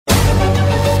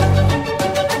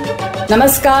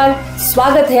नमस्कार,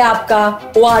 स्वागत है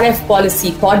आपका ORF पॉलिसी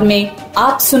पॉड में।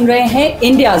 आप सुन रहे हैं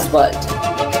इंडियाज वर्ल्ड।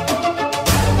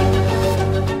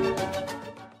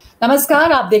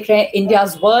 नमस्कार, आप देख रहे हैं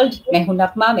इंडियाज वर्ल्ड। मैं हूं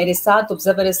नगमा, मेरे साथ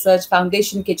ऑब्जर्वर रिसर्च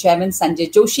फाउंडेशन के चेयरमैन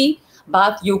संजय जोशी।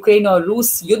 बात यूक्रेन और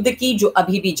रूस युद्ध की जो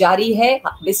अभी भी जारी है,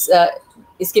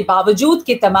 इसके बावजूद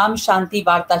कि तमाम शांति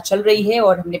वार्ता चल रही है।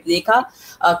 और हमने देखा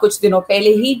कुछ दिनों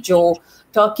पहले ही जो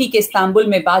टर्की के इस्तांबुल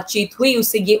में बातचीत हुई,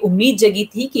 उससे ये उम्मीद जगी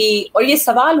थी कि, और ये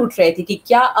सवाल उठ रहे थे कि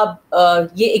क्या अब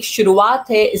ये एक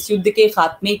शुरुआत है इस युद्ध के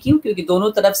खात्मे की, क्योंकि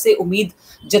दोनों तरफ से उम्मीद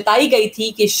जताई गई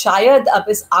थी कि शायद अब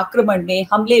इस आक्रमण में,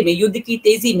 हमले में, युद्ध की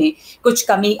तेजी में कुछ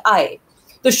कमी आए।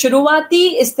 तो शुरुआती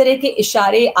इस तरह के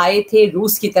इशारे आए थे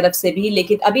रूस की तरफ से भी,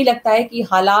 लेकिन अभी लगता है कि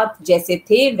हालात जैसे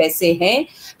थे वैसे हैं।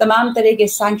 तमाम तरह के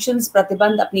सैंक्शंस,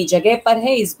 प्रतिबंध अपनी जगह पर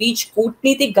है। इस बीच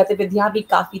कूटनीतिक गतिविधियां भी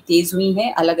काफी तेज हुई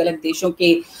हैं अलग अलग देशों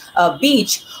के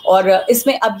बीच। और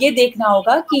इसमें अब ये देखना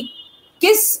होगा कि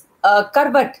किस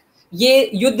करवट ये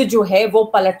युद्ध जो है वो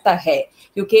पलटता है,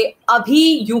 क्योंकि अभी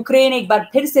यूक्रेन एक बार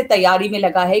फिर से तैयारी में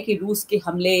लगा है कि रूस के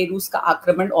हमले, रूस का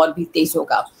आक्रमण और भी तेज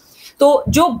होगा। तो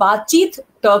जो बातचीत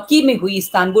टर्की में हुई,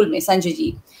 इस्तांबुल में, संजय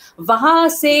जी, वहां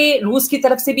से रूस की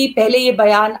तरफ से भी पहले ये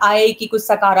बयान आए कि कुछ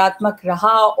सकारात्मक रहा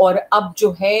और अब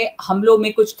जो है हमलों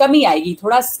में कुछ कमी आएगी,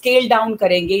 थोड़ा स्केल डाउन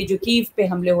करेंगे। जो कीव पे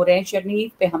हमले हो रहे हैं,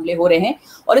 चेर्निहिव पे हमले हो रहे हैं,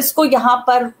 और इसको यहाँ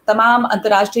पर तमाम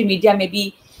अंतर्राष्ट्रीय मीडिया में भी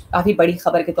काफी बड़ी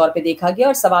खबर के तौर पे देखा गया।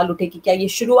 और सवाल उठे कि क्या ये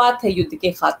शुरुआत है युद्ध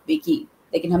के खात्मे की।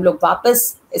 लेकिन हम लोग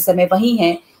वापस इस समय वही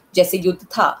हैं जैसे युद्ध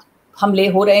था। हमले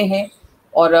हो रहे हैं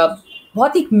और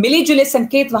बहुत ही मिले जुले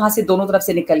संकेत वहां से दोनों तरफ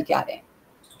से निकल के आ रहे हैं।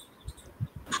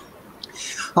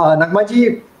 नगमा जी,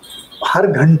 हर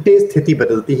घंटे स्थिति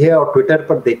बदलती है और ट्विटर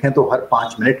पर देखें तो हर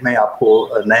 5 मिनट में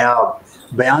आपको नया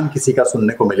बयान किसी का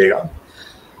सुनने को मिलेगा।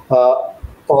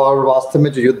 और वास्तव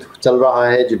में जो युद्ध चल रहा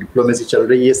है, जो डिप्लोमेसी चल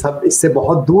रही है, ये सब इससे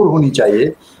बहुत दूर होनी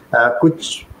चाहिए।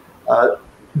 कुछ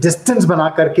डिस्टेंस बना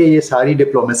करके ये सारी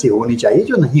डिप्लोमेसी होनी चाहिए,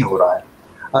 जो नहीं हो रहा है।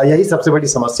 यही सबसे बड़ी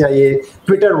समस्या ये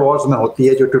ट्विटर वॉर्स में होती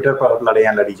है, जो ट्विटर पर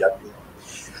लड़ाइयाँ लड़ी जाती हैं।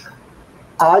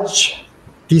 आज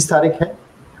 30 तारीख है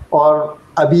और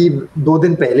अभी 2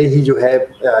 दिन पहले ही जो है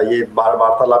ये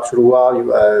वार्तालाप शुरू हुआ,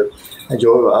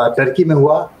 जो टर्की में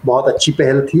हुआ। बहुत अच्छी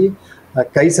पहल थी।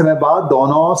 कई समय बाद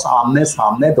दोनों आमने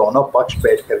सामने, दोनों पक्ष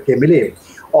बैठ करके मिले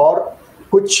और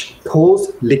कुछ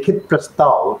ठोस लिखित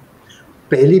प्रस्ताव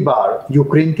पहली बार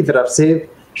यूक्रेन की तरफ से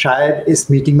शायद इस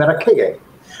मीटिंग में रखे गए,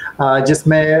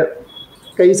 जिसमें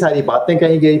कई सारी बातें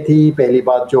कही गई थी। पहली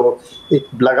बात जो एक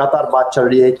लगातार बात चल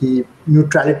रही है कि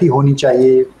न्यूट्रलिटी होनी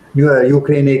चाहिए,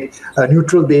 यूक्रेन एक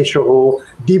न्यूट्रल देश हो,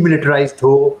 डीमिलिटराइज्ड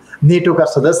हो, नेटो का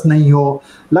सदस्य नहीं हो।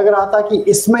 लग रहा था कि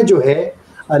इसमें जो है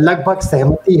लगभग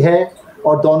सहमति है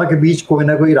और दोनों के बीच कोई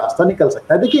ना कोई रास्ता निकल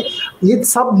सकता है। देखिए, ये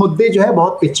सब मुद्दे जो है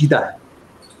बहुत पेचीदा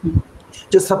है।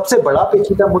 जो सबसे बड़ा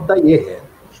पेचीदा मुद्दा ये है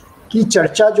कि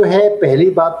चर्चा जो है, पहली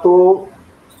बात तो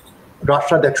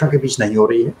राष्ट्राध्यक्षों के बीच नहीं हो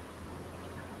रही है।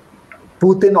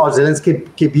 पुतिन और ज़ेलेंस्की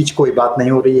के बीच कोई बात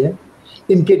नहीं हो रही है।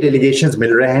 इनके डेलीगेशंस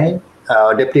मिल रहे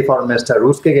हैं। डिप्टी फॉरेन मिनिस्टर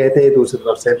रूस के गए थे, दूसरी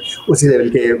तरफ से उसी लेवल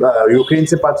के यूक्रेन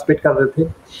से पार्टिसिपेट कर रहे थे।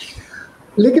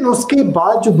 लेकिन उसके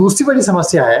बाद जो दूसरी बड़ी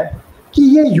समस्या है कि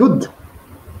ये युद्ध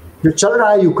जो चल रहा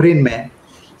है यूक्रेन में,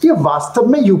 ये वास्तव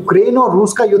में यूक्रेन और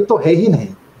रूस का युद्ध तो है ही नहीं।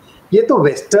 ये तो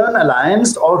वेस्टर्न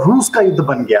अलायंस और रूस का युद्ध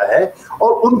बन गया है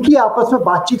और उनकी आपस में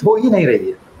बातचीत हो ही नहीं रही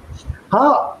है।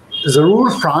 हाँ, ज़रूर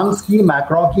फ्रांस की,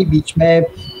 मैक्रों की बीच में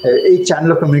एक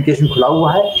चैनल ऑफ कम्युनिकेशन खुला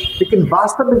हुआ है, लेकिन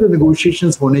वास्तव में जो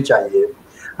नेगोशिएशंस होने चाहिए,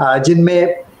 जिनमें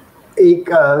एक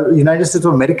यूनाइटेड स्टेट्स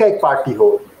ऑफ अमेरिका एक पार्टी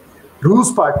हो,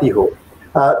 रूस पार्टी हो,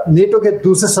 नेटो के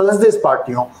दूसरे सदस्य देश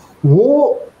पार्टी हो,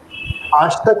 वो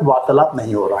आज तक वार्तालाप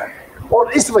नहीं हो रहा है।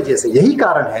 और इस वजह से यही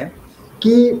कारण है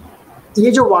कि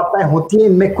ये जो वार्ताएं होती हैं,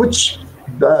 इनमें कुछ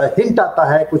हिंट आता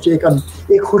है, कुछ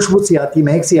एक खुशबू सी आती,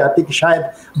 महक सी आती कि शायद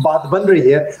बात बन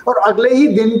रही है, और अगले ही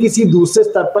दिन किसी दूसरे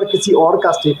स्तर पर किसी और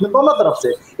का स्टेटमेंट दोनों तरफ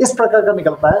से इस प्रकार का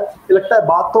निकलता है कि लगता है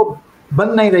बात तो बन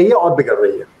नहीं रही है और बिगड़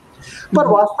रही है। पर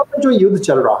वास्तव में जो युद्ध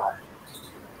चल रहा है,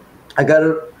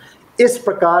 अगर इस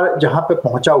प्रकार जहां पे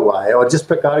पहुंचा हुआ है और जिस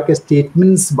प्रकार के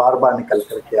स्टेटमेंट्स बार बार निकल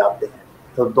करके आते हैं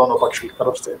तो दोनों पक्षों की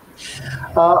तरफ से,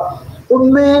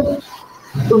 उनमें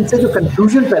उनसे जो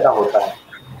कंफ्यूजन पैदा होता है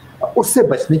उससे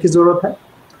बचने की जरूरत है।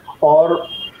 और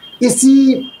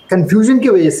इसी कंफ्यूजन की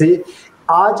वजह से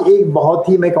आज एक बहुत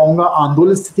ही, मैं कहूँगा,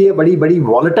 आंदोलन स्थिति है, बड़ी बड़ी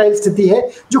वॉलेटाइल स्थिति है,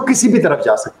 जो किसी भी तरफ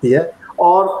जा सकती है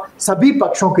और सभी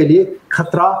पक्षों के लिए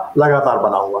खतरा लगातार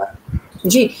बना हुआ है।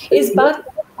 जी, इस बात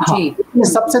जी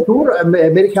सबसे दूर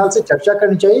मेरे ख्याल से चर्चा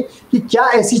करनी चाहिए कि क्या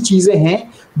ऐसी चीजें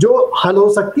हैं जो हल हो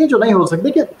सकती है, जो नहीं हो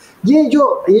सकती। कि ये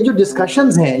जो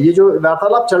डिस्कशंस हैं, ये जो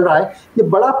वार्तालाप चल रहा है, ये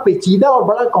बड़ा पेचीदा और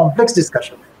बड़ा कॉम्प्लेक्स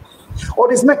डिस्कशन है।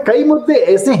 और इसमें कई मुद्दे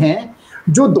ऐसे हैं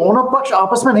जो दोनों पक्ष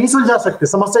आपस में नहीं सुलझा सकते।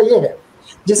 समस्या ये है,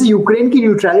 जैसे यूक्रेन की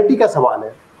न्यूट्रलिटी का सवाल है,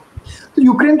 तो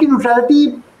यूक्रेन की न्यूट्रलिटी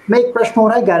में एक प्रश्न हो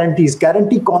रहा है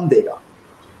गारंटी कौन देगा,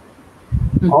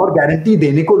 और गारंटी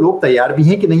देने को लोग तैयार भी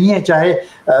हैं कि नहीं है। चाहे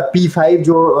P5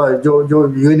 जो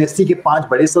यूएनएससी के 5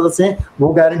 बड़े सदस्य हैं वो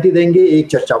गारंटी देंगे, एक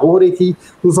चर्चा वो हो रही थी,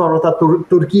 दूसरा हो रहा था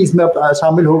तुर्की इसमें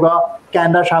शामिल होगा,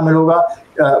 कनाडा शामिल होगा,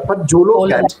 पर जो लोग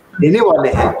गारंटी देने वाले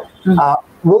हैं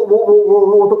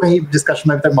वो तो कहीं डिस्कशन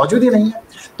में अभी तक मौजूद ही नहीं है,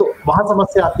 तो वहां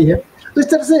समस्या आती है। तो इस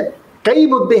तरह से कई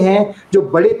मुद्दे हैं जो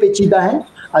बड़े पेचीदा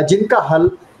हैं, जिनका हल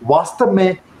वास्तव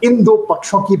में इन दो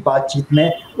पक्षों की बातचीत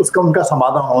में उनका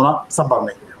समाधान होना संभव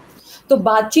नहीं है। तो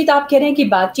बातचीत, आप कह रहे हैं कि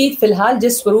बातचीत फिलहाल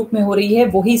जिस स्वरूप में हो रही है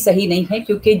वही सही नहीं है,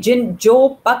 क्योंकि जो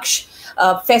पक्ष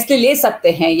फैसले ले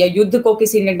सकते हैं या युद्ध को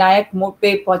किसी निर्णायक मोड़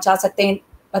पे पहुंचा सकते हैं,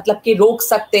 मतलब कि रोक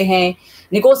सकते हैं,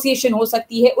 नेगोशिएशन हो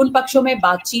सकती है, उन पक्षों में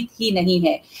बातचीत ही नहीं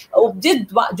है।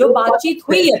 जो बातचीत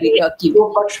हुई अभी तक की, जो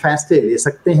पक्ष फैसले ले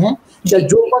सकते हैं या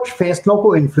जो पक्ष फैसलों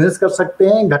को इन्फ्लुएंस कर सकते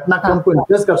हैं, घटनाक्रम को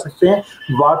इन्फ्लुएंस कर सकते हैं,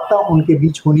 वार्ता उनके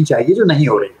बीच होनी चाहिए, जो नहीं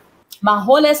हो रही।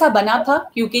 माहौल ऐसा बना था,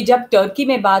 क्योंकि जब टर्की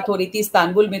में बात हो रही थी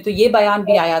इस्तांबुल में, तो ये बयान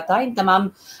भी आया था इन तमाम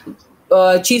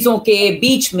चीजों के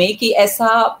बीच में कि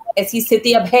ऐसी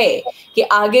स्थिति अब है कि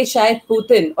आगे शायद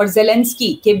पुतिन और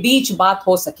ज़ेलेंस्की के बीच बात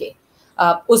हो सके।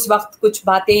 उस वक्त कुछ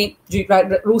बातें जो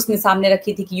रूस ने सामने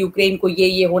रखी थी कि यूक्रेन को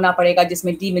ये होना पड़ेगा,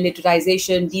 जिसमें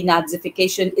डीमिलिटराइजेशन,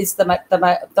 डीनाज़िफिकेशन, इस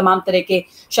तमाम तरह के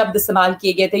शब्द इस्तेमाल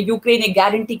किए गए थे। यूक्रेन एक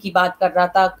गारंटी की बात कर रहा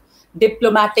था,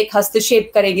 डिप्लोमेटिक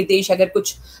हस्तक्षेप करेंगे देश अगर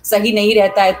कुछ सही नहीं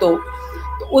रहता है तो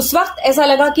उस वक्त ऐसा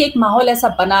लगा कि एक माहौल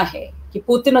ऐसा बना है कि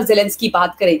पुतिन और ज़ेलेंस्की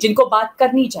बात करें, जिनको बात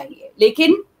करनी चाहिए।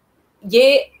 लेकिन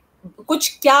ये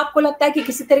कुछ, क्या आपको लगता है कि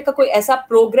किसी तरह का कोई ऐसा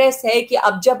प्रोग्रेस है कि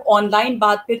अब जब ऑनलाइन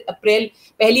बात फिर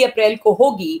पहली अप्रैल को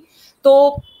होगी,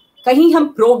 तो कहीं हम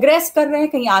प्रोग्रेस कर रहे हैं,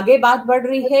 कहीं आगे बात बढ़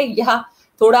रही है, या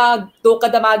थोड़ा 2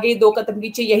 कदम आगे 2 कदम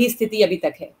पीछे, यही स्थिति अभी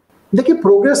तक है? देखिए,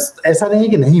 प्रोग्रेस ऐसा नहीं है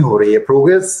कि नहीं हो रही है,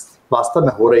 प्रोग्रेस वास्तव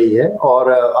में हो रही है।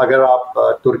 और अगर आप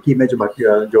तुर्की में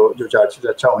जो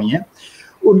चर्चा हुई हैं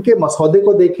उनके मसौदे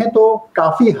को देखें तो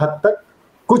काफी हद तक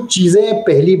कुछ चीजें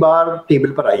पहली बार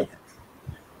टेबल पर आई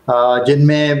हैं,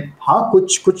 जिनमें हाँ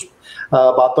कुछ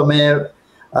बातों में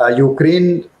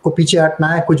यूक्रेन को पीछे हटना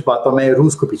है, कुछ बातों में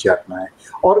रूस को पीछे हटना है,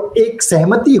 और एक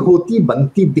सहमति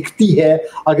बनती दिखती है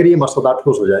अगर ये मसौदा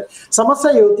ठोस हो जाए।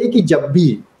 समस्या ये होती है कि जब भी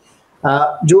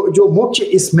जो मुख्य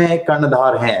इसमें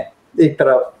कर्णधार हैं, एक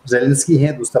तरफ ज़ेलेंस्की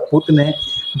है, दूसरा पुतिन है,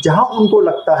 जहां उनको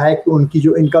लगता है कि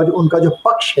उनका जो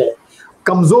पक्ष है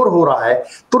कमजोर हो रहा है,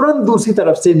 तुरंत दूसरी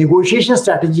तरफ से निगोशिएशन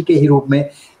स्ट्रैटेजी के ही रूप में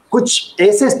कुछ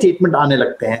ऐसे स्टेटमेंट आने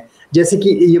लगते हैं जैसे कि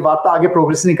ये वार्ता आगे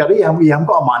प्रोग्रेस नहीं कर रही, ये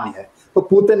हमको अमान्य है। तो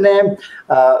पुतिन ने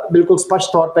बिल्कुल स्पष्ट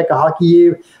तौर पे कहा कि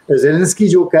ये ज़ेलेंस्की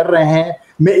जो कर रहे हैं,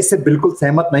 मैं इससे बिल्कुल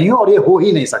सहमत नहीं हूं और ये हो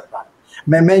ही नहीं सकता।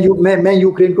 मैं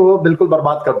यूक्रेन को बिल्कुल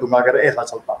बर्बाद कर दूंगा अगर ऐसा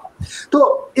चलता है।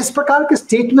 तो इस प्रकार के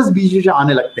स्टेटमेंट्स बीच में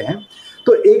आने लगते हैं।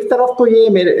 तो एक तरफ तो ये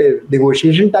मेरे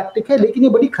नेगोशिएशन टैक्टिक है, लेकिन ये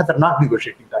बड़ी खतरनाक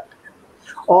नेगोशिएटिंग टैक्टिक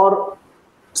है, और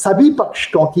सभी पक्ष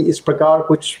क्योंकि इस प्रकार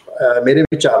कुछ मेरे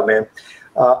विचार में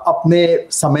अपने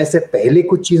समय से पहले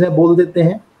कुछ चीजें बोल देते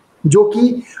हैं जो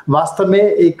कि वास्तव में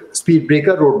एक स्पीड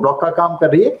ब्रेकर, रोड ब्लॉक का काम कर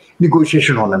रही है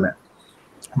निगोशिएशन होने में।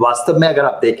 वास्तव में अगर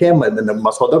आप देखें,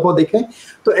 मसौदे को देखें,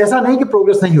 तो ऐसा नहीं कि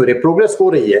प्रोग्रेस नहीं हो रही, प्रोग्रेस हो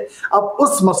रही है। अब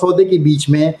उस मसौदे के बीच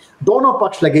में दोनों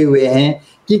पक्ष लगे हुए हैं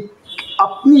कि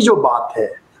अपनी जो बात है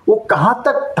वो कहां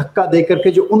तक धक्का दे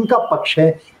करके जो उनका पक्ष है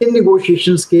इन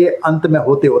निगोशिएशंस के अंत में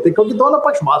होते होते, क्योंकि दोनों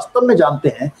पक्ष वास्तव में जानते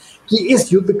हैं कि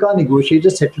इस युद्ध का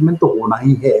निगोशिएटेड सेटलमेंट तो होना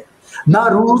ही है। ना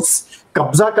रूस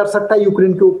कब्जा कर सकता है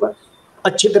यूक्रेन के ऊपर,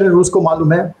 अच्छी तरह रूस को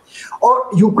मालूम है, और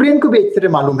यूक्रेन को भी अच्छी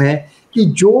तरह मालूम है कि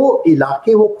जो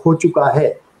इलाके वो खो चुका है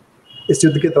इस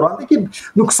युद्ध के दौरान, देखिए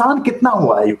नुकसान कितना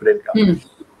हुआ है यूक्रेन का।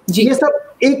 ये सब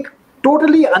एक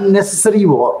टोटली अननेसेसरी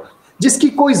वॉर, जिसकी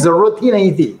कोई जरूरत ही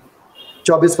नहीं थी।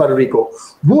 24 फरवरी को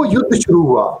वो युद्ध शुरू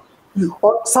हुआ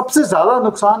और सबसे ज्यादा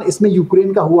नुकसान इसमें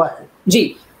यूक्रेन का हुआ है।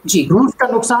 जी। रूस का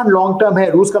नुकसान लॉन्ग टर्म है।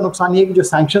 रूस का नुकसान ये कि जो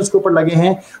सैंक्शंस के ऊपर लगे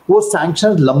हैं वो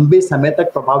सैंक्शंस लंबे समय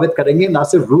तक प्रभावित करेंगे, ना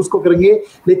सिर्फ रूस को करेंगे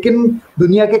लेकिन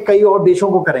दुनिया के कई और देशों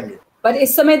को करेंगे। पर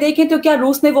इस समय देखें तो क्या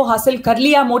रूस ने वो हासिल कर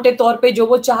लिया मोटे तौर पे जो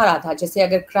वो चाह रहा था? जैसे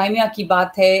अगर क्राइमिया की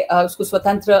बात है, उसको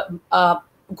स्वतंत्र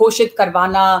घोषित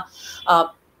करवाना,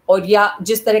 और या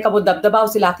जिस तरह का वो दबदबा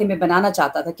उस इलाके में बनाना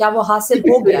चाहता था, क्या वो हासिल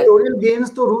हो गया? टेरिटोरियल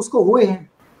गेन्स तो रूस को हुए हैं,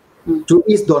 जो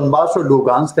ईस्ट डोनबास और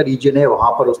लुगांस्क का रीजन है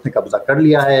वहां पर उसने कब्जा कर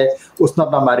लिया है। उसने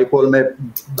अपना मैरिपोल में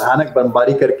भयानक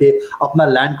बमबारी करके अपना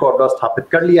लैंड कॉरिडोर स्थापित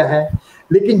कर लिया है।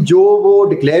 लेकिन जो वो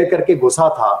डिक्लेयर करके घुसा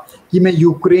था कि मैं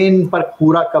यूक्रेन पर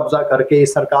पूरा कब्जा करके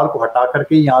इस सरकार को हटा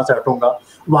करके यहाँ से हटूंगा,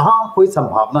 वहाँ कोई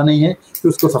संभावना नहीं है कि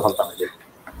उसको सफलता मिलेगी।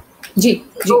 जी,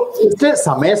 तो इसलिए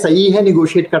समय सही है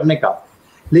निगोशिएट करने का,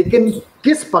 लेकिन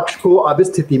किस पक्ष को अब इस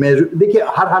स्थिति में, देखिए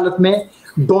हर हालत में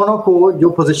दोनों को जो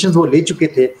पोजीशंस वो ले चुके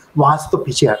थे वहां से तो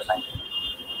पीछे हटना है।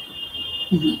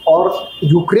 और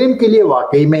यूक्रेन के लिए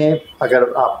वाकई में अगर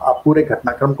आप पूरे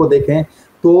घटनाक्रम को देखें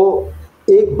तो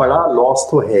एक बड़ा लॉस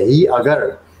तो है ही।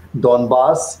 अगर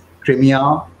डोनबास, क्रीमिया,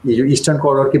 ये जो ईस्टर्न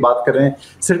कॉरिडोर की बात कर रहे हैं,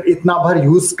 सिर्फ इतना भर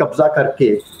यूज कब्जा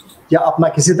करके या अपना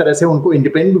किसी तरह से उनको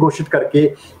इंडिपेंडेंट घोषित करके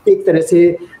एक तरह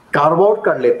से कार्व आउट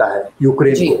कर लेता है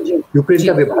यूक्रेन को, यूक्रेन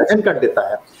का विभाजन कर देता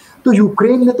है, तो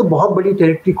यूक्रेन ने तो बहुत बड़ी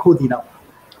टेरिटरी खो दी ना,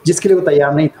 जिसके लिए वो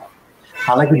तैयार नहीं था।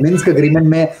 हालांकि मिन्स्क एग्रीमेंट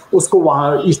में उसको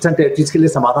वहाँ ईस्टर्न टेरिटरीज के लिए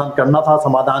समाधान करना था,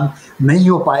 समाधान नहीं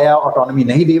हो पाया, ऑटोनॉमी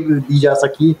नहीं दी जा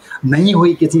सकी, नहीं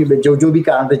हुई किसी जो भी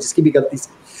कारण थे, जिसकी भी गलती से।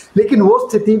 लेकिन वो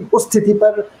स्थिति, उस स्थिति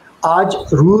पर आज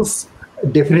रूस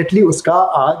डेफिनेटली उसका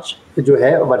आज जो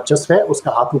है वर्चस्व है,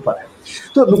 उसका हाथ ऊपर है।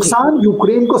 तो नुकसान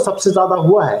यूक्रेन को सबसे ज्यादा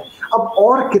हुआ है। अब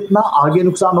और कितना आगे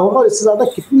नुकसान होगा और इससे ज्यादा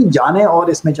कितनी जानें और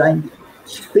इसमें जाएंगी।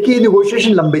 देखिए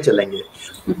नेगोशिएशन लंबे चलेंगे।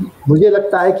 मुझे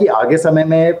लगता है कि आगे समय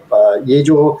में ये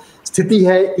जो स्थिति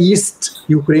है ईस्ट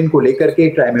यूक्रेन को लेकर के,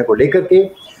 क्राइमिया को लेकर के,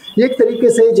 ये एक तरीके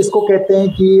से जिसको कहते हैं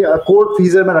कि कोल्ड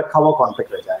फ्रीजर में रखा हुआ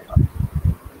कॉन्फ्लिक्ट रह जाएगा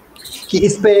कि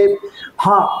इस पे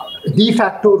हाँ डी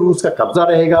फैक्टो रूस का कब्जा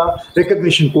रहेगा,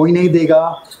 रिकॉग्निशन कोई नहीं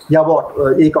देगा, या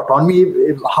वो एक ऑटोनॉमी,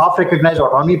 हाफ रिकॉग्नाइज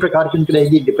ऑटोनॉमी प्रकार की उनकी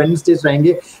रहेगी, इंडिपेंडेंट स्टेट्स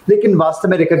रहेंगे, लेकिन वास्तव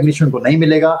में रिकॉग्निशन को नहीं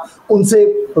मिलेगा। उनसे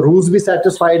रूस भी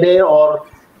सेटिस्फाइड है और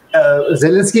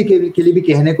ज़ेलेंस्की के लिए भी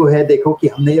कहने को है, देखो कि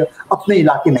हमने अपने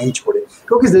इलाके नहीं छोड़े,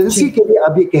 क्योंकि ज़ेलेंस्की के लिए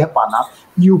अब ये कह पाना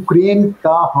यूक्रेन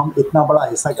का हम इतना बड़ा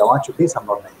हिस्सा गंवा चुके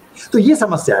संभव नहीं। तो ये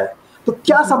समस्या है। तो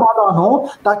क्या समाधान हो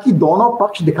ताकि दोनों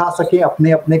पक्ष दिखा सके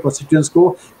अपने अपने कॉन्स्टिट्यूएंट्स को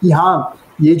कि हाँ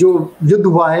ये जो युद्ध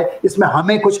हुआ है इसमें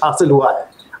हमें कुछ हासिल हुआ है।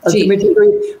 अल्टीमेटली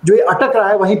जो ये अटक रहा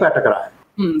है वहीं पे अटक रहा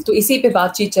है। तो इसी पे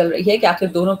बातचीत चल रही है कि आखिर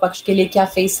दोनों पक्ष के लिए क्या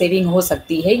फेस सेविंग हो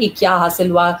सकती है, ये क्या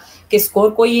हासिल हुआ, किसको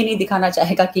कोई ये नहीं दिखाना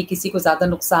चाहेगा कि किसी को ज्यादा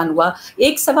नुकसान हुआ।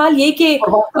 एक सवाल ये कि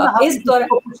इस दौरान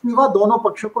कुछ नहीं हुआ, दोनों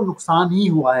पक्षों को नुकसान ही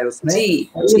हुआ है उसमें। जी,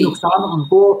 नुकसान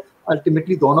उनको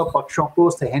अल्टीमेटली दोनों पक्षों को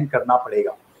सहन करना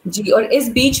पड़ेगा। जी, और इस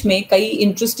बीच में कई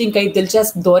इंटरेस्टिंग, कई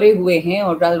दिलचस्प दौरे हुए हैं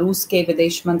और रूस के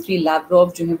विदेश मंत्री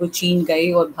लैवरोव जो है वो चीन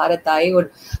गए और भारत आए,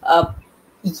 और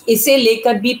इसे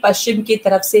लेकर भी पश्चिम की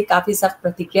तरफ से काफी सख्त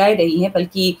प्रतिक्रियाएं रही हैं।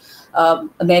 बल्कि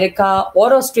अमेरिका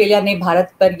और ऑस्ट्रेलिया ने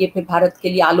भारत पर ये फिर भारत के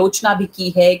लिए आलोचना भी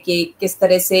की है कि किस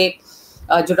तरह से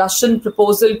जो रशियन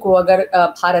प्रपोजल को अगर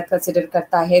भारत कंसिडर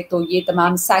करता है तो ये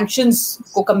तमाम सैंक्शंस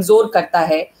को कमजोर करता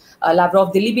है। लैवरोव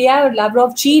दिल्ली भी आए और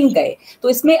लैवरोव चीन गए। तो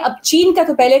इसमें अब चीन का,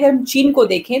 तो पहले अगर हम चीन को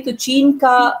देखें तो चीन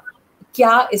का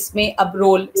क्या इसमें अब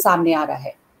रोल सामने आ रहा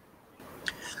है?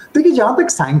 देखिए जहां तक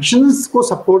सैंक्शंस को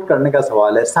सपोर्ट करने का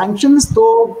सवाल है, सैंक्शंस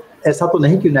तो ऐसा तो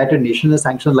नहीं कि यूनाइटेड नेशन ने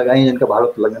सैंक्शन लगाई हैं जिनका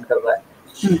भारत उल्लंघन कर रहा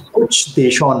है। कुछ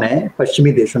देशों ने,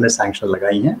 पश्चिमी देशों ने सैंक्शन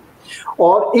लगाई हैं,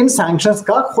 और इन सैंक्शंस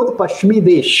का खुद पश्चिमी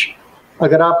देश,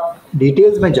 अगर आप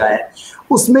डिटेल्स में जाएं,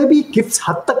 उसमें भी किस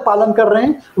हद तक पालन कर रहे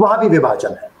हैं, वहां भी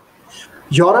विभाजन है।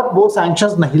 यूरोप वो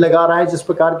सैंक्शंस नहीं लगा रहा है जिस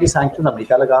प्रकार की सैंक्शन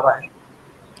अमेरिका लगा रहा है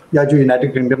या जो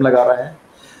यूनाइटेड किंगडम लगा रहा है।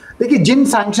 देखिए जिन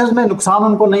सैंक्शंस में नुकसान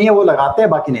उनको नहीं है वो लगाते हैं,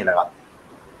 बाकी नहीं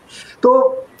लगाते।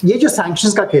 तो ये जो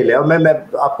सैंक्शंस का खेल है, और मैं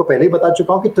आपको पहले ही बता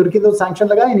चुका हूँ कि तुर्की तो सैंक्शन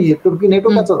लगाए नहीं है, तुर्की नेटो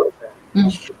का सदस्य है,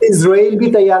 इजराइल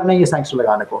भी तैयार नहीं है सैंक्शन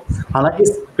लगाने को। हालांकि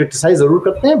क्रिटिसाइज जरूर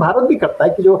करते हैं, भारत भी करता है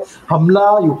कि जो हमला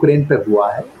यूक्रेन पे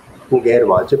हुआ है वो गैर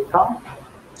वाजिब था।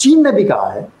 चीन ने भी कहा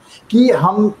है कि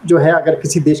हम जो है अगर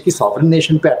किसी देश की सॉवरेन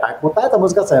नेशन पे अटैक होता है तो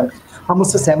हम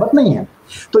उससे सहमत नहीं हैं।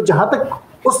 तो जहां तक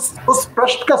उस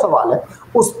प्रश्न का सवाल है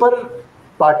उस पर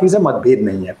पार्टी से मतभेद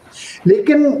नहीं है,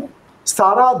 लेकिन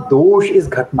सारा दोष इस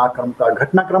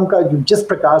घटनाक्रम का जिस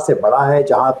प्रकार से बढ़ा है,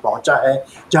 जहां पहुंचा है,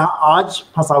 जहां आज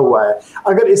फंसा हुआ है,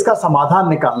 अगर इसका समाधान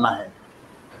निकालना है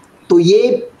तो ये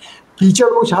कीचड़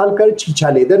उछाल कर, छीछा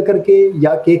लेदर करके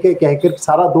या कहकर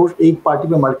सारा दोष एक पार्टी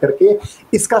में मर करके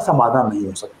इसका समाधान नहीं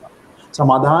हो सकता।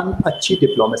 समाधान अच्छी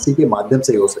डिप्लोमेसी के माध्यम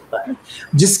से ही हो सकता है,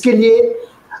 जिसके लिए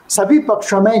सभी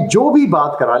पक्षों में जो भी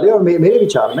बात करा ले। और मेरे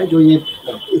विचार में जो ये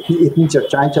इतनी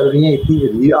चर्चाएं चल रही हैं,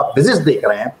 इतनी आप विजिट्स देख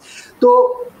रहे हैं,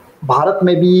 तो भारत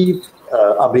में भी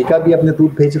अमेरिका भी अपने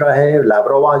दूत भेज रहा है,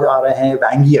 लैवरोव आज आ रहे हैं,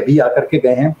 वैंग यी अभी आकर के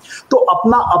गए हैं। तो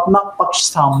अपना अपना पक्ष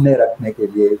सामने रखने के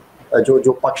लिए जो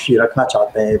जो पक्ष रखना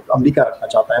चाहते हैं, अमेरिका रखना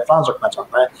चाहता है, फ्रांस रखना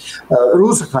चाहता है,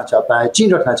 रूस रखना चाहता है,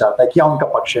 चीन रखना चाहता है, क्या उनका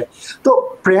पक्ष है। तो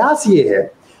प्रयास ये है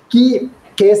कि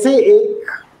कैसे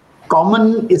एक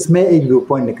कॉमन इसमें एक व्यू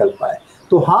पॉइंट निकल पाए।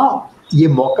 तो हाँ, ये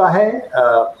मौका है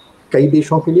कई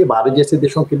देशों के लिए, भारत जैसे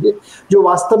देशों के लिए, जो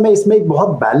वास्तव में इसमें एक बहुत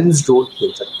बैलेंस्ड रोल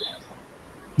खेल सकते हैं।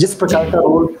 जिस प्रकार का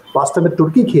रोल वास्तव में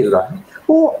तुर्की खेल रहा है,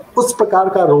 वो उस प्रकार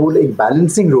का रोल, एक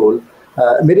बैलेंसिंग रोल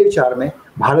मेरे विचार में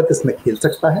भारत इसमें खेल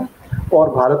सकता है और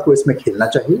भारत को इसमें खेलना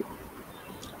चाहिए,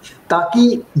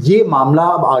 ताकि ये मामला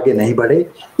अब आगे नहीं बढ़े।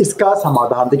 इसका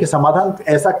समाधान, देखिए समाधान,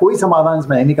 ऐसा कोई समाधान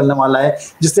इसमें नहीं निकलने वाला है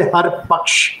जिससे हर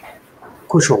पक्ष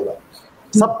खुश होगा,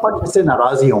 सब पक्ष इससे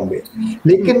नाराज ही होंगे।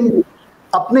 लेकिन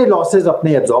अपने लॉसेस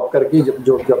अपने एब्जॉर्ब करके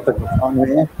जब तक नुकसान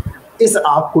हुए हैं, इस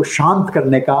आग को शांत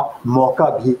करने का मौका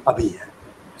भी अभी है।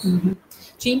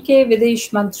 चीन के विदेश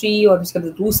मंत्री और उसके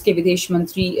बाद रूस के विदेश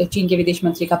मंत्री, चीन के विदेश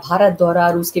मंत्री का भारत दौरा,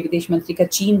 रूस के विदेश मंत्री का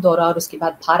चीन दौरा और उसके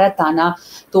बाद भारत आना,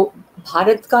 तो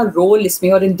भारत का रोल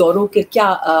इसमें और इन दौरों के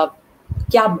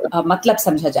क्या मतलब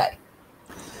समझा जाए?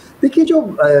 देखिए, जो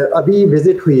अभी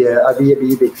विजिट हुई है,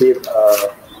 अभी देखिए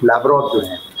लैवरोव जो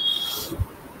है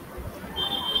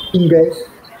चीन गए,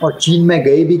 और चीन में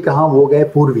गए भी कहाँ, वो गए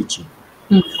पूर्वी चीन।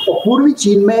 और पूर्वी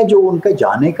चीन में जो उनका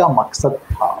जाने का मकसद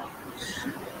था,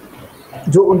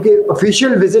 जो उनके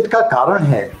ऑफिशियल विजिट का कारण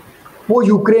है, वो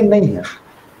यूक्रेन नहीं है।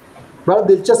 बड़ा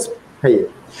दिलचस्प है ये।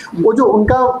 वो जो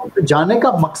उनका जाने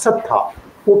का मकसद था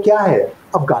वो क्या है?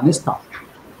 अफगानिस्तान।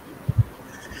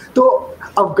 तो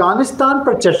अफगानिस्तान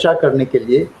पर चर्चा करने के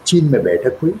लिए चीन में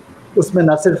बैठक हुई। उसमें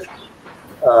न सिर्फ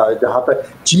जहाँ तक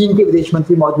चीन के विदेश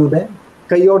मंत्री मौजूद हैं,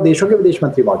 कई और देशों के विदेश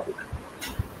मंत्री मौजूद हैं।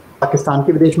 पाकिस्तान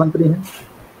के विदेश मंत्री हैं,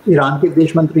 ईरान के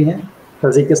विदेश मंत्री हैं,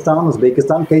 तजिकिस्तान,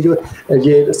 उज़्बेकिस्तान, कई जो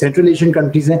ये सेंट्रल एशियन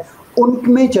कंट्रीज़ हैं,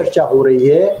 उनमें चर्चा हो रही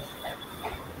है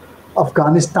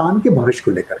अफ़गानिस्तान के भविष्य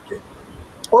को लेकर के।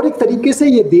 और एक तरीके से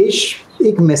ये देश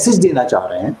एक मैसेज देना चाह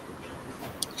रहे हैं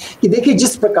कि देखिए,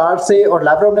 जिस प्रकार से, और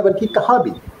लैवरोव ने बल्कि कहा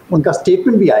भी, उनका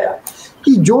स्टेटमेंट भी आया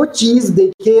कि जो चीज़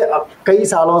देखिए कई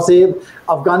सालों से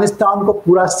अफ़गानिस्तान को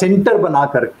पूरा सेंटर बना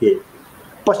करके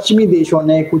पश्चिमी देशों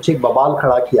ने कुछ एक बवाल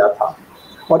खड़ा किया था,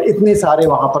 और इतने सारे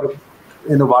वहाँ पर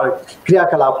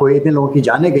क्रियाकलाप हुए, इतने लोगों की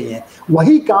जाने गई हैं,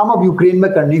 वही काम अब यूक्रेन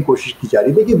में करने की कोशिश की जा रही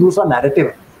है। देखिए, दूसरा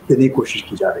नैरेटिव देने की कोशिश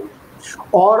की जा रही है।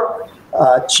 और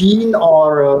चीन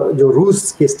और जो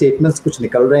रूस के स्टेटमेंट्स कुछ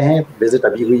निकल रहे हैं, विजिट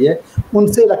अभी हुई है,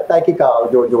 उनसे लगता है कि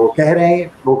जो कह रहे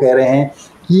हैं, वो कह रहे हैं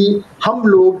कि हम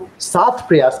लोग साथ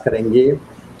प्रयास करेंगे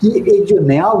कि एक जो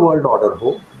नया वर्ल्ड ऑर्डर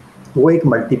हो, वो एक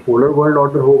मल्टीपोलर वर्ल्ड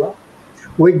ऑर्डर होगा,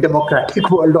 वो एक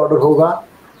डेमोक्रेटिक वर्ल्ड ऑर्डर होगा,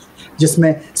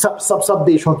 जिसमें सब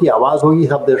देशों की आवाज़ होगी,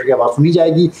 सब देशों की आवाज़ सुनी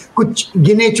जाएगी। कुछ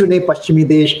गिने चुने पश्चिमी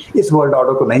देश इस वर्ल्ड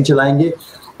ऑर्डर को नहीं चलाएंगे।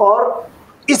 और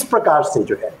इस प्रकार से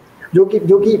जो है,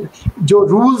 जो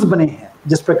रूल्स बने हैं,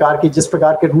 जिस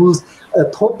प्रकार के रूल्स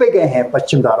थोपे गए हैं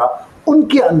पश्चिम द्वारा,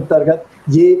 उनके अंतर्गत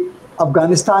ये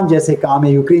अफगानिस्तान जैसे काम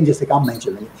है, यूक्रेन जैसे काम नहीं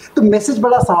चलेंगे। तो मैसेज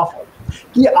बड़ा साफ है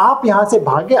कि आप यहाँ से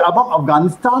भागे, अब हम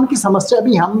अफगानिस्तान की समस्या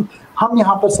भी हम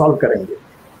यहाँ पर सॉल्व करेंगे।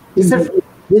 ये सिर्फ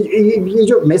ये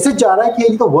जो मैसेज जा रहा है कि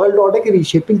ये तो वर्ल्ड ऑर्डर की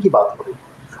रीशेपिंग की बात हो रही है,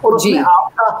 और उसमें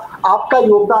आपका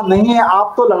योगदान नहीं है।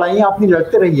 आप तो लड़ाइयाँ अपनी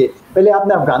लड़ते रहिए, पहले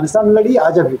आपने अफगानिस्तान में लड़ी,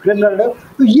 आज आप यूक्रेन लड़ रहे हो।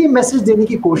 तो ये मैसेज देने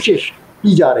की कोशिश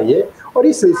की जा रही है। और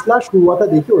ये सिलसिला शुरू हुआ था,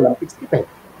 देखिए, ओलंपिक्स के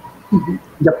पहले,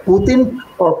 जब पुतिन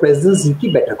और प्रेसिडेंट शी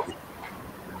की बैठक हुई।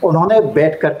 उन्होंने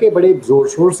बैठ करके बड़े जोर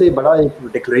शोर से बड़ा एक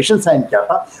डिक्लेरेशन साइन किया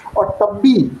था, और तब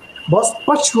भी बहुत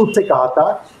स्पष्ट रूप से कहा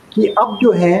था कि अब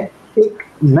जो है एक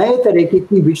नए तरीके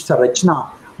की विश्व संरचना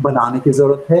बनाने की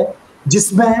जरूरत है,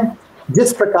 जिसमें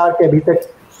जिस प्रकार के अभी तक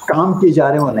काम किए जा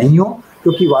रहे हैं वो नहीं हो,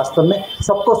 क्योंकि वास्तव में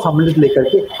सबको सम्मिलित लेकर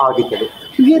के आगे चले।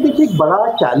 तो ये देखिए, एक बड़ा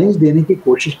चैलेंज देने की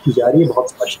कोशिश की जा रही है, बहुत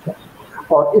स्पष्ट है।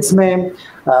 और इसमें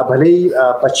भले ही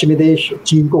पश्चिमी देश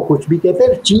चीन को कुछ भी कहते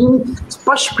हैं, चीन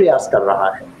स्पष्ट प्रयास कर रहा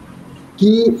है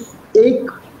कि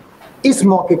एक इस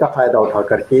मौके का फायदा उठा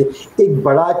करके एक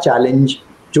बड़ा चैलेंज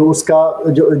जो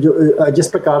उसका जिस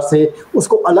प्रकार से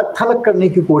उसको अलग थलग करने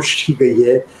की कोशिश की गई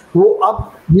है, वो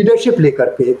अब लीडरशिप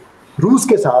लेकर के रूस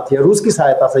के साथ या रूस की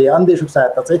सहायता से या अन्य देशों की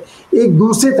सहायता से एक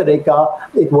दूसरे तरह का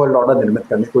एक वर्ल्ड ऑर्डर निर्मित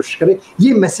करने की कोशिश करे।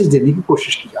 ये मैसेज देने की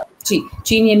कोशिश की जा रही है। जी,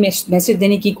 चीन ये मैसेज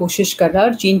देने की कोशिश कर रहा है,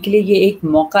 और चीन के लिए ये एक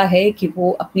मौका है कि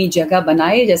वो अपनी जगह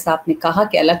बनाए। जैसा आपने कहा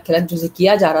कि अलग थलग जो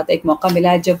किया जा रहा था, एक मौका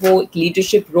मिला है जब वो एक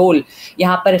लीडरशिप रोल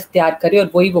यहाँ पर इख्तियार करे, और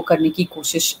वही वो करने की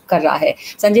कोशिश कर रहा है।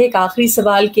 संजय, एक आखिरी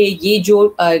सवाल के ये जो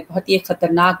बहुत ही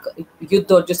खतरनाक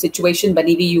युद्ध और जो सिचुएशन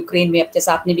बनी हुई यूक्रेन में, अब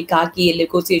जैसा आपने भी कहा कि ये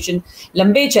नेगोशिएशन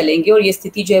लंबे चलेंगे और ये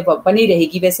स्थिति जो है वो बनी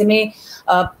रहेगी, वैसे में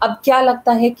अब क्या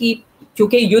लगता है कि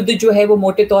क्योंकि युद्ध जो है वो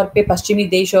मोटे तौर पे पश्चिमी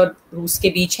देश और रूस के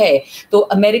बीच है, तो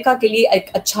अमेरिका के लिए एक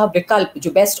अच्छा विकल्प,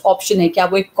 जो बेस्ट ऑप्शन है, क्या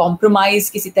वो एक कॉम्प्रोमाइज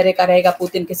किसी तरह का रहेगा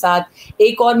पुतिन के साथ?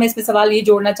 एक और मैं इसमें सवाल ये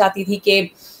जोड़ना चाहती थी कि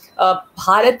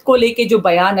भारत को लेके जो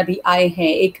बयान अभी आए हैं,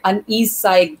 एक अनईज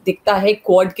सा एक दिखता है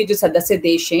क्वाड के जो सदस्य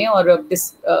देश हैं, और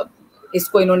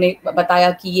इसको इन्होंने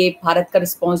बताया कि ये भारत का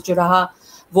रिस्पॉन्स जो रहा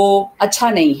वो अच्छा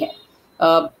नहीं है।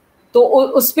 तो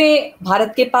उसमें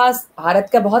भारत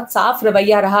का बहुत साफ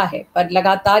रवैया रहा है, पर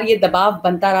लगातार ये दबाव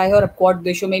बनता रहा है, और अब क्वाड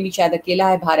देशों में भी शायद अकेला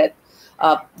है भारत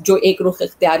जो एक रुख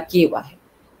इख्तियार किए हुआ है।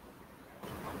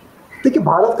 देखिए,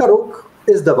 भारत का रुख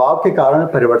इस दबाव के कारण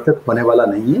परिवर्तित होने वाला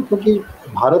नहीं है, क्योंकि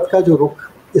भारत का जो रुख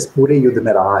इस पूरे युद्ध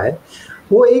में रहा है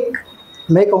वो एक,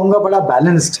 मैं कहूँगा, बड़ा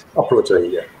बैलेंस्ड अप्रोच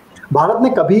रही है। भारत ने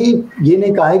कभी ये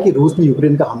नहीं कहा है कि रूस ने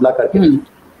यूक्रेन का हमला करके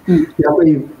या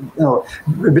कोई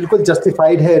बिल्कुल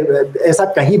जस्टिफाइड है, ऐसा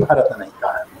कहीं भारत ने नहीं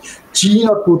कहा है। चीन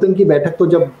और पुतिन की बैठक तो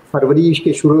जब फरवरी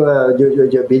के शुरू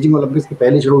जो बीजिंग ओलंपिक्स की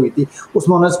पहले शुरू हुई थी,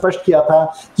 उसमें उन्होंने स्पष्ट किया था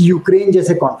कि यूक्रेन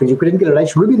जैसे कॉन्फ्लिक्ट, यूक्रेन की लड़ाई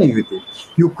शुरू भी नहीं हुई थी,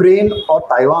 यूक्रेन और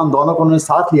ताइवान दोनों को उन्होंने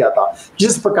साथ लिया था।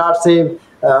 जिस प्रकार से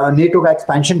नेटो का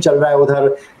एक्सपेंशन चल रहा है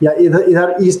उधर, या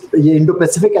इधर ईस्ट ये इंडो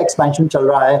पैसिफिक का एक्सपेंशन चल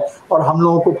रहा है, और हम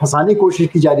लोगों को फंसाने की कोशिश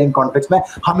की जा रही है इन कॉन्फ्लिक्ट्स में,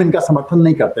 हम इनका समर्थन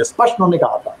नहीं करते, स्पष्ट उन्होंने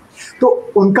कहा था। तो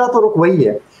उनका तो रुख वही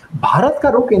है। भारत का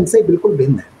रुख इनसे बिल्कुल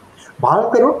भिन्न है। भारत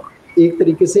का रुख एक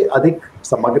तरीके से अधिक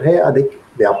समग्र है, अधिक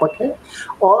व्यापक है,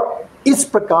 और इस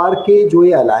प्रकार के जो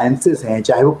ये अलायंसेस हैं,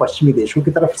 चाहे वो पश्चिमी देशों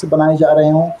की तरफ से बनाए जा रहे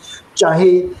हों, चाहे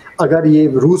अगर ये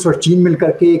रूस और चीन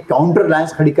मिलकर के काउंटर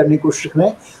अलायंस खड़ी करने की कोशिश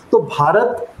करें, तो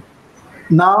भारत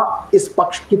ना इस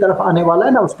पक्ष की तरफ आने वाला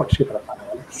है, ना उस पक्ष की तरफ आने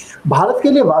वाला है। भारत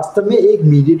के लिए वास्तव में एक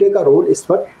मीडिएटर का रोल इस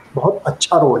वक्त बहुत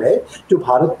अच्छा रोल है जो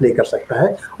भारत प्ले कर सकता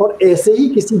है, और ऐसे ही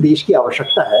किसी देश की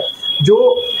आवश्यकता है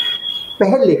जो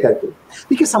पहल लेकर के।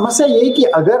 देखिए, समस्या ये है कि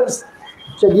अगर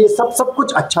चलिए सब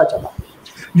कुछ अच्छा चला,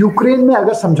 यूक्रेन में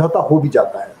अगर समझौता हो भी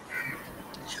जाता है,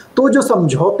 तो जो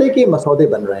समझौते के मसौदे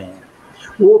बन रहे हैं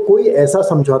वो कोई ऐसा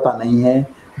समझौता नहीं है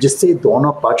जिससे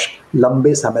दोनों पक्ष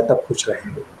लंबे समय तक खुश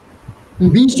रहेंगे।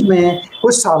 बीच में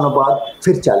कुछ सालों बाद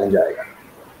फिर चैलेंज आएगा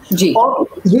जी। और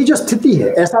ये जो स्थिति है,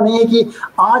 ऐसा नहीं है कि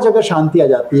आज अगर शांति आ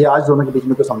जाती है, आज दोनों के बीच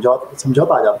में कोई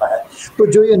समझौता आ जाता है, तो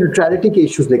जो ये न्यूट्रलिटी के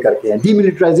इश्यूज लेकर के हैं,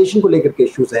 डीमिलिटराइजेशन को लेकर के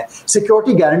इश्यूज हैं,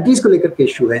 सिक्योरिटी गारंटीज को लेकर के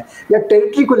इश्यू हैं, या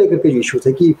टेरिटरी को लेकर के इश्यूज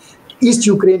है कि ईस्ट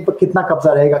यूक्रेन पर कितना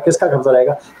कब्जा रहेगा, किसका कब्जा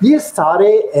रहेगा, ये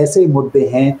सारे ऐसे मुद्दे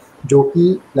हैं जो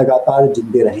कि लगातार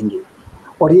जिंदे रहेंगे,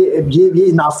 और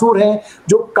ये नासूर हैं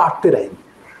जो काटते रहेंगे,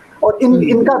 और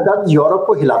इनका दर्द यूरोप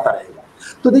को हिलाता रहेगा।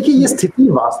 तो देखिए, ये स्थिति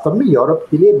वास्तव में यूरोप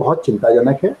के लिए बहुत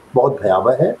चिंताजनक है, बहुत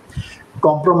भयावह है।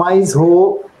 कॉम्प्रोमाइज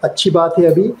हो, अच्छी बात है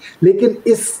अभी, लेकिन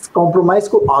इस कॉम्प्रोमाइज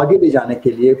को आगे ले जाने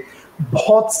के लिए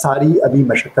बहुत सारी अभी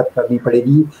मशक्कत करनी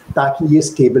पड़ेगी ताकि ये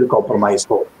स्टेबल कॉम्प्रोमाइज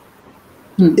हो।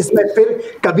 इसमें फिर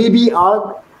कभी भी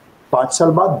आग 5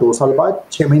 साल बाद, 2 साल बाद,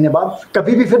 6 महीने बाद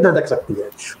कभी भी फिर धधक सकती है।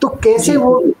 तो कैसे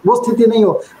वो स्थिति नहीं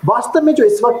हो। वास्तव में जो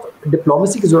इस वक्त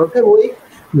डिप्लोमेसी की जरूरत है वो एक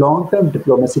लॉन्ग टर्म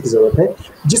डिप्लोमेसी की जरूरत है,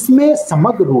 जिसमें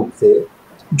समग्र रूप से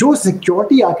जो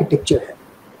सिक्योरिटी आर्किटेक्चर है,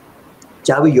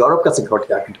 चाहे वो यूरोप का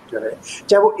सिक्योरिटी आर्किटेक्चर है,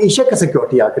 चाहे वो एशिया का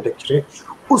सिक्योरिटी आर्किटेक्चर है,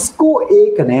 उसको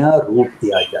एक नया रूप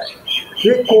दिया जाए।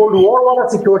 ये कोल्ड वॉर वाला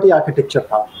सिक्योरिटी आर्किटेक्चर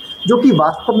था जो कि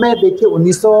वास्तव में देखिए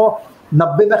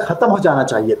 1990 में ख़त्म हो जाना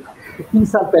चाहिए था,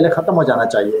 30 साल पहले ख़त्म हो जाना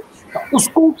चाहिए,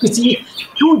 उसको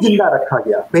क्यों जिंदा रखा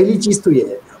गया? पहली चीज़ तो ये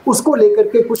है। उसको लेकर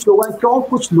के कुछ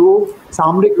लोग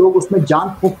सामरिक लोग उसमें जान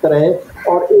फूंकते रहे,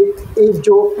 और एक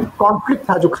जो कॉन्फ्लिक्ट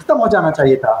था जो ख़त्म हो जाना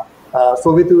चाहिए था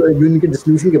सोवियत यूनियन के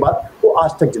डिसोल्यूशन के बाद, वो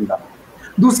आज तक जिंदा है।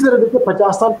 दूसरी तरफ देखिए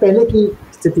 50 साल पहले की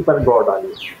स्थिति पर गौर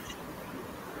डालिए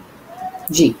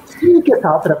जी। चीन के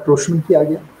साथ रेप्रोचमेंट किया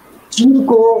गया, चीन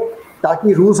को,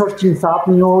 ताकि रूस और चीन साथ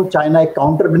नहीं हो, चाइना एक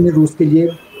काउंटर बने रूस के लिए,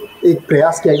 एक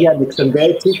प्रयास किया गया। निक्सन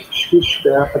गए थे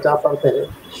 50 साल पहले,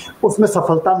 उसमें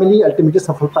सफलता मिली। अल्टीमेटली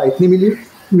सफलता इतनी मिली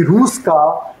कि रूस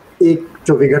का एक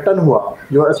जो विघटन हुआ,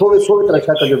 जो सोवियत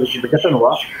रशिया का जो विघटन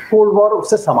हुआ, कोल्ड वॉर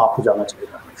उससे समाप्त हो जाना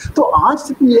चाहिए। तो आज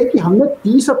स्थिति ये है कि हमने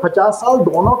 30 और 50 साल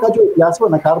दोनों का जो इतिहास वो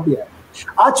नकार दिया है।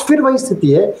 आज फिर वही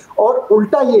स्थिति है, और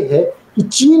उल्टा ये है कि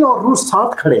चीन और रूस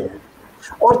साथ खड़े हैं,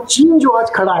 और चीन जो आज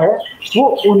खड़ा है वो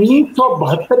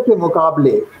 1972 के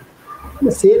मुकाबले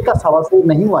शेर का 125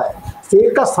 नहीं हुआ है,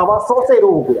 शेर का 125 से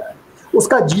हो गया है।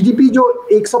 उसका जीडीपी जो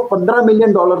 115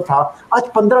 मिलियन डॉलर था, आज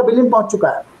 15 बिलियन पहुंच चुका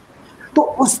है। तो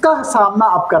उसका सामना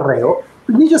आप कर रहे हो।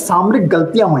 तो ये जो सामरिक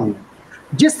गलतियां हुई हैं,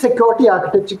 जिस सिक्योरिटी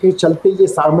आर्किटेक्चर के चलते ये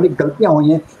सामरिक गलतियां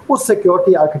हुई हैं, उस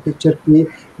सिक्योरिटी आर्किटेक्चर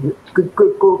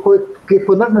के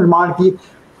पुनर्निर्माण की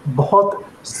बहुत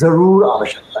ज़रूर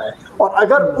आवश्यकता है। और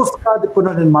अगर उसका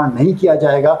पुनर्निर्माण नहीं किया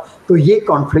जाएगा तो ये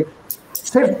कॉन्फ्लिक्ट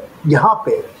सिर्फ यहाँ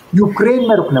पे यूक्रेन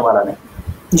में रुकने वाला नहीं।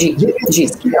 जी ये जी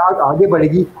इसकी आग आगे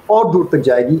बढ़ेगी और दूर तक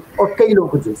जाएगी और कई लोगों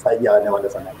को झुलसाएगी आने वाले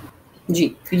समय में। जी,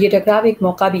 तो ये टकराव एक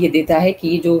मौका भी ये देता है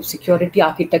कि जो सिक्योरिटी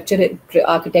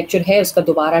आर्किटेक्चर है उसका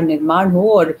दोबारा निर्माण हो,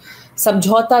 और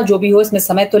समझौता जो भी हो, इसमें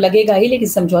समय तो लगेगा ही, लेकिन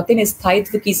समझौते में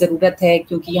स्थायित्व की ज़रूरत है,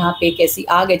 क्योंकि यहाँ पे एक ऐसी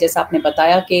आग है, जैसा आपने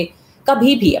बताया, कि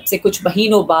कभी भी अब से कुछ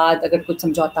महीनों बाद अगर कुछ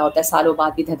समझौता होता है, सालों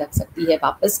बाद भी धधक सकती है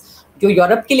वापस, जो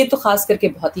यूरोप के लिए तो खास करके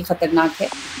बहुत ही खतरनाक है,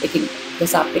 लेकिन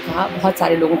जैसा आपने कहा बहुत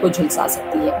सारे लोगों को झुलसा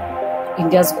सकती है।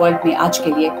 इंडियाज़ वर्ल्ड में आज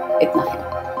के लिए इतना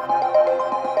है।